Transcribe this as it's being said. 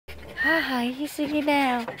母言い過ぎだ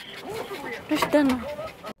よ。どうしたの？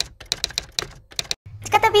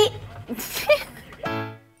近旅。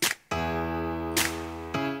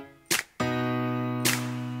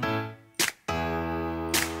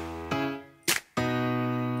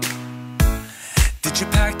Did you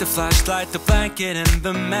pack the flashlight, the blanket, and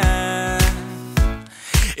the map?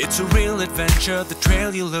 It's a real adventure, the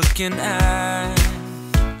trail you're looking at.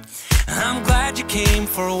 I'm glad you came.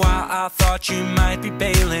 For a while I thought you might be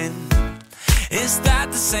bailing. Is that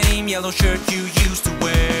the same yellow shirt you used to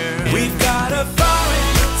wear? We've got a fire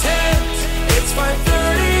in the tent. It's 5:30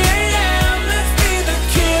 a.m. Let's be the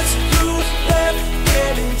kids who left,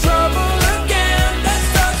 get in trouble again. That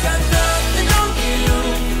stuff got nothing on you.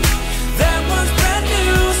 That one's brand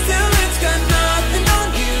new. Still it's got nothing on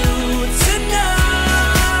you tonight.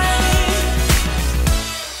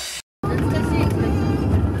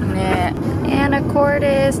 ねえ、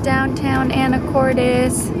Anacortes, downtown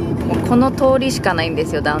Anacortes。もうこの通りしかないんで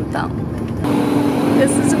すよ、ダウンタウン。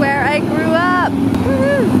This is where I grew up!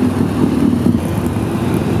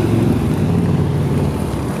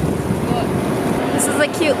 This is a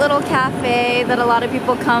cute little cafe that a lot of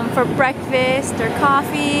people come for breakfast or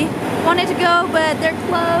coffee. Wanted to go, but they're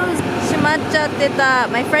closed. 閉まっちゃってた.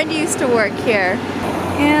 My friend used to work here.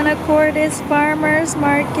 Anacortes Farmers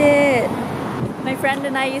Market. My friend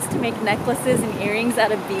and I used to make necklaces and earrings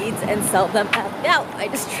out of beads and sell them at, I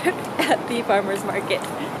just tripped at the farmer's market.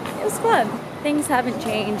 It was fun. Things haven't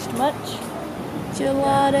changed much.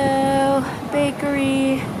 Gelato,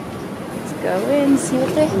 bakery. Let's go in, see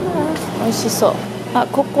what they have. 美味しそう。あ、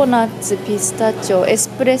ココナッツ、ピスタチオ、エス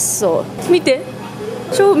プレッソ。見て。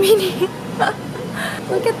超ミニ。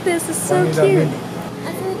Look at this, it's so cute.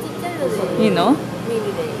 いいの？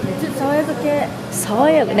爽やか系。爽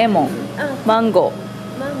やか、レモン。マンゴ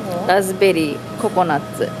ー、ラズベリー、ココナッ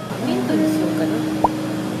ツ。ミントにしようかな。や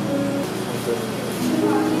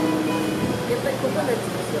っぱりココナッツ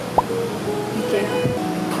ですよ。Okay.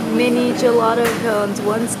 Mini gelato cones.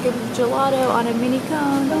 One scoop of gelato on a mini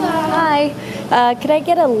cone. Hi. Could I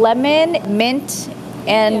get a lemon, mint,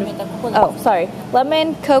 and sorry,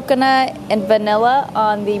 lemon, coconut, and vanilla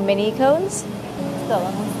on the mini cones?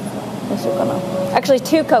 Actually,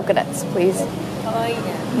 2 coconuts, please.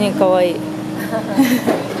 ね、かわいい。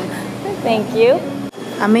Thank you.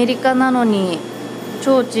 アメリカなのに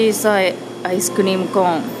超小さいアイスクリームコ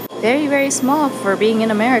ーン。Very, very small for being in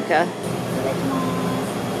America.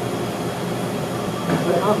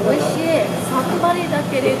 あ、美味しい。さっぱりだ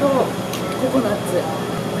けれどココナッツ。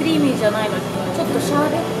クリーミーじゃないのにちょっとシャー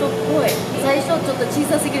ベットっぽい。最初ちょっと小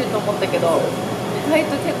さすぎると思ったけど。意外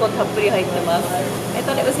と結構たっぷり入ってます。I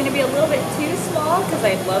thought it was going to be a little bit too small because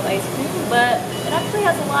I love ice cream, but it actually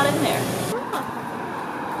has a lot in there.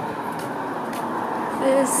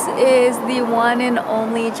 This is the one and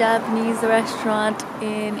only Japanese restaurant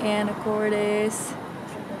in Anacortes.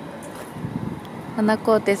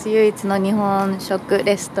 Anacortes 唯一の日本食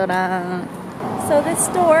レストラン。So this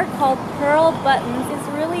store called Pearl Buttons is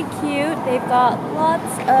really cute. They've got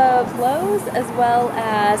lots of clothes as well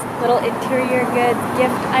as little interior goods,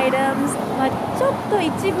 gift items. まあちょっと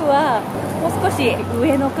一部はもう少し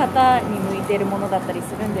上の方に向いているものだったり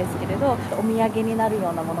するんですけれど、お土産になる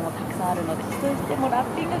ようなものもたくさんあるので、そしてもラ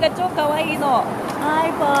ッピングが超可愛いの。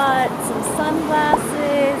I bought some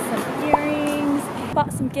sunglasses, some earrings,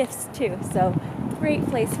 bought some gifts too. So great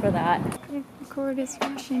place for that. Anacortes,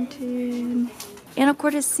 Washington.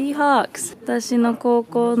 Anacortes Seahawks. 私の高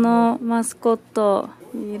校のマスコット。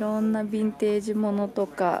いろんなヴィンテージものと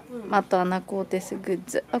か、あとAnacortesグッ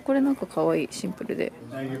ズ。あ、これなんか可愛い、シンプルで。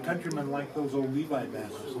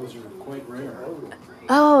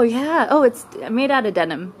Oh yeah. Oh, it's made out of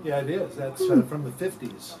denim. Yeah, it is. That's from the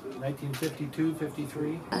 50s, 1952,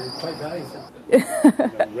 53. Quite valuable.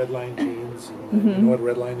 Red line jeans. You know what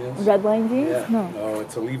red line is? Red line jeans? Yeah. No. Oh,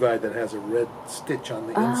 it's a Levi that has a red stitch on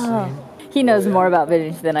the inseam. He knows more about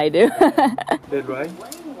vintage than I do. Red line?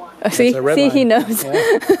 See, he knows.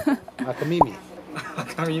 Akamimi.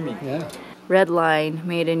 Akamimi. Yeah. Red line,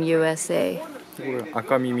 made in USA.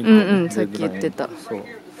 赤耳。さっき言ってた。そう。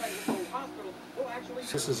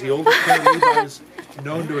 This is the oldest pair of Levi's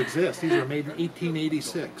known to exist. These were made in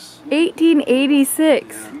 1886.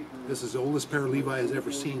 1886. Yeah. This is the oldest pair of Levi's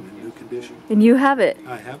ever seen in new condition. And you have it?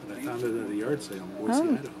 I have it. I found it at a yard sale in Boise,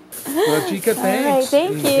 Idaho. Well, Chica, thanks. All right,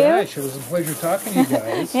 thank you. Gosh, it was a pleasure talking to you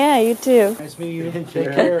guys. Yeah, you too. Nice meeting you.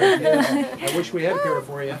 Take care. Yeah. I wish we had a pair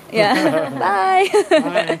for you. Yeah. Bye.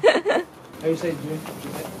 Bye. How do you say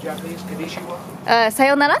Japanese? Konnichiwa?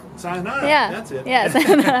 Sayonara? Sayonara. Yeah. That's it. Yeah,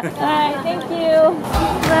 sayonara. All right, thank you.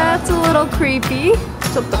 That's a little creepy.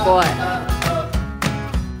 ちょっと怖い。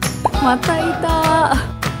またいた。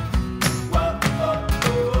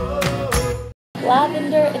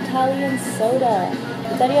Lavender Italian soda。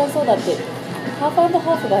イタリアンソーダってハーフ&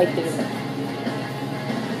ハーフが入ってるの。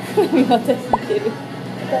見渡してる。い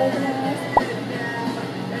ただきます。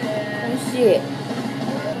美味しい。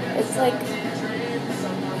It's like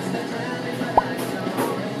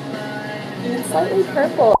it's slightly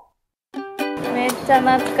purple。めっちゃ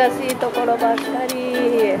懐かしいところばっか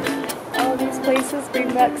り。All these places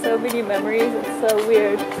bring back so many memories. It's so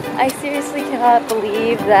weird. I seriously cannot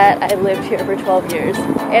believe that I lived here for 12 years.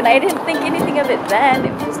 And I didn't think anything of it then.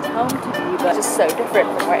 It was just home to me, but it's just so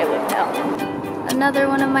different from where I live now. Another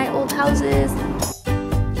one of my old houses.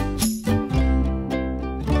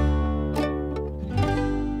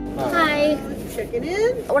 Hi. Checking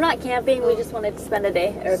in. We're not camping. We just wanted to spend a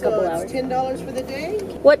day or a couple hours. It's $10 for the day.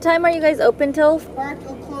 What time are you guys open till? Park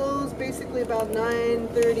will close basically about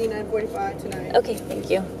 9:30, 9:45 tonight. Okay, thank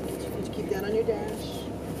you. Could you keep that on your dash?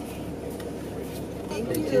 Thank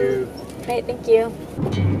Thank you. you. Right, thank you.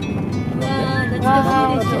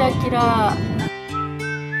 Wow, キラキラ。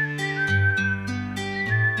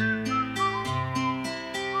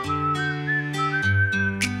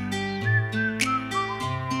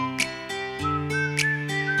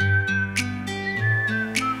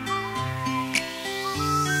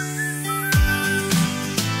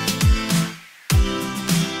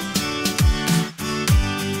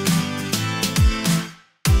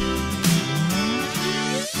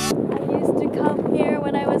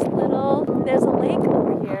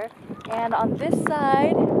And on this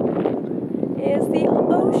side is the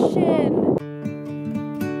ocean.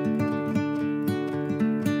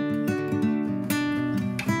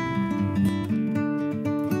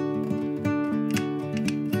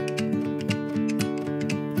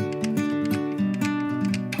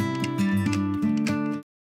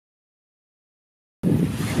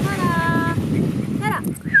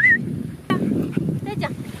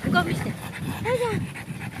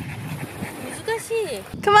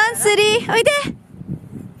 Come on, City! おいで!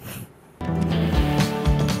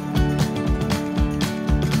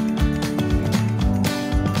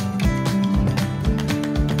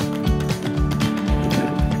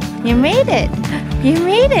 You made it! You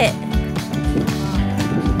made it!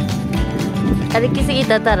 歩きすぎ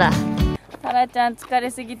たタラ。タラちゃん疲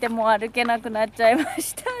れすぎてもう歩けなくなっちゃいま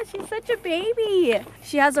した。She's such a baby!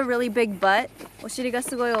 She has a really big butt. お尻が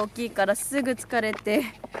すごい大きいからすぐ疲れて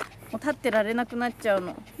もう立ってられなくなっちゃう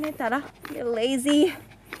の。ねたら You're lazy.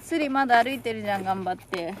 スリまだ歩いてるじゃん、頑張っ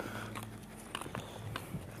て。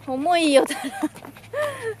重いよタラ。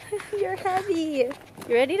You're heavy. You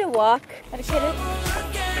ready to walk? 歩ける？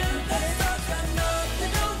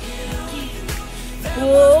お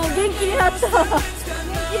お、元気になった。元気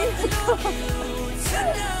になっ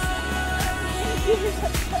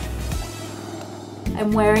た。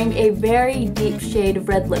I'm wearing a very deep shade of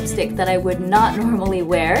red lipstick that I would not normally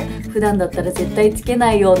wear. 普段だったら絶対つけ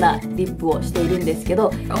ないようなリップをしているんですけど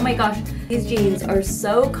Oh my gosh, these jeans are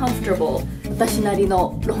so comfortable. 私なり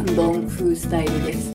のロンドン風スタイルです。